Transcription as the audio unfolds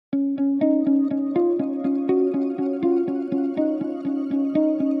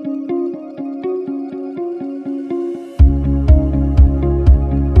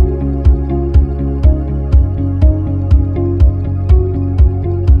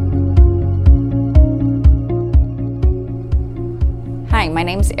my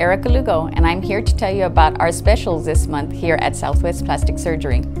name is Erica Lugo and I'm here to tell you about our specials this month here at Southwest Plastic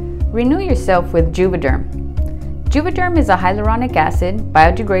Surgery. Renew yourself with Juvederm. Juvederm is a hyaluronic acid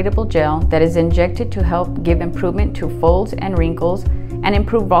biodegradable gel that is injected to help give improvement to folds and wrinkles and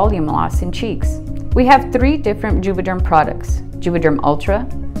improve volume loss in cheeks. We have 3 different Juvederm products: Juvederm Ultra,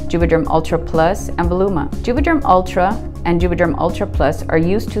 Juvederm Ultra Plus, and Voluma. Juvederm Ultra and Juvederm Ultra Plus are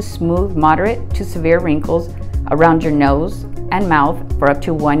used to smooth moderate to severe wrinkles around your nose and mouth for up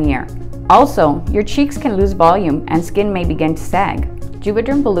to 1 year. Also, your cheeks can lose volume and skin may begin to sag.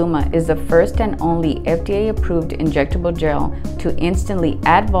 Juvederm Voluma is the first and only FDA-approved injectable gel to instantly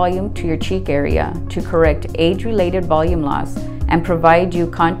add volume to your cheek area to correct age-related volume loss and provide you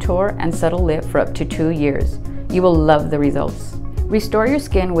contour and subtle lift for up to 2 years. You will love the results. Restore your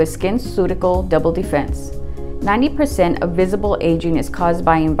skin with SkinCeutical Double Defense. 90% of visible aging is caused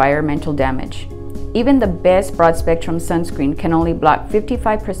by environmental damage. Even the best broad-spectrum sunscreen can only block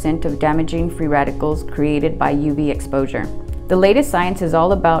 55% of damaging free radicals created by UV exposure. The latest science is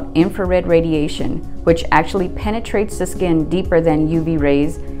all about infrared radiation, which actually penetrates the skin deeper than UV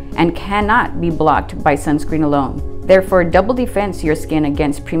rays and cannot be blocked by sunscreen alone. Therefore, Double Defense your skin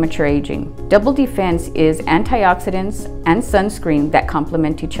against premature aging. Double Defense is antioxidants and sunscreen that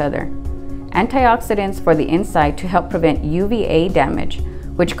complement each other. Antioxidants for the inside to help prevent UVA damage,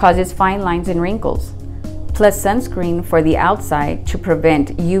 which causes fine lines and wrinkles, plus sunscreen for the outside to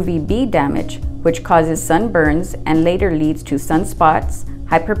prevent UVB damage, which causes sunburns and later leads to sunspots,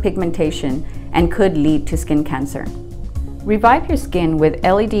 hyperpigmentation, and could lead to skin cancer. Revive your skin with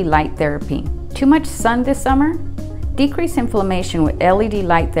LED light therapy. Too much sun this summer? Decrease inflammation with LED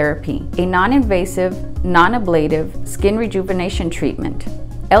light therapy, a non-invasive, non-ablative skin rejuvenation treatment.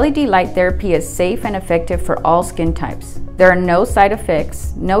 LED light therapy is safe and effective for all skin types. There are no side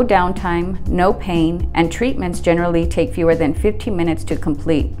effects, no downtime, no pain, and treatments generally take fewer than 15 minutes to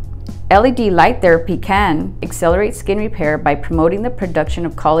complete. LED light therapy can accelerate skin repair by promoting the production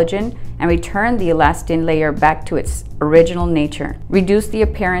of collagen and return the elastin layer back to its original nature, reduce the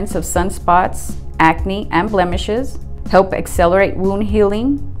appearance of sunspots, acne, and blemishes, help accelerate wound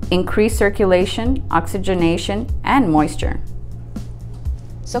healing, increase circulation, oxygenation, and moisture.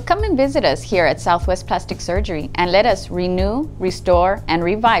 So come and visit us here at Southwest Plastic Surgery and let us renew, restore, and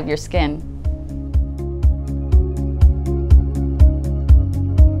revive your skin.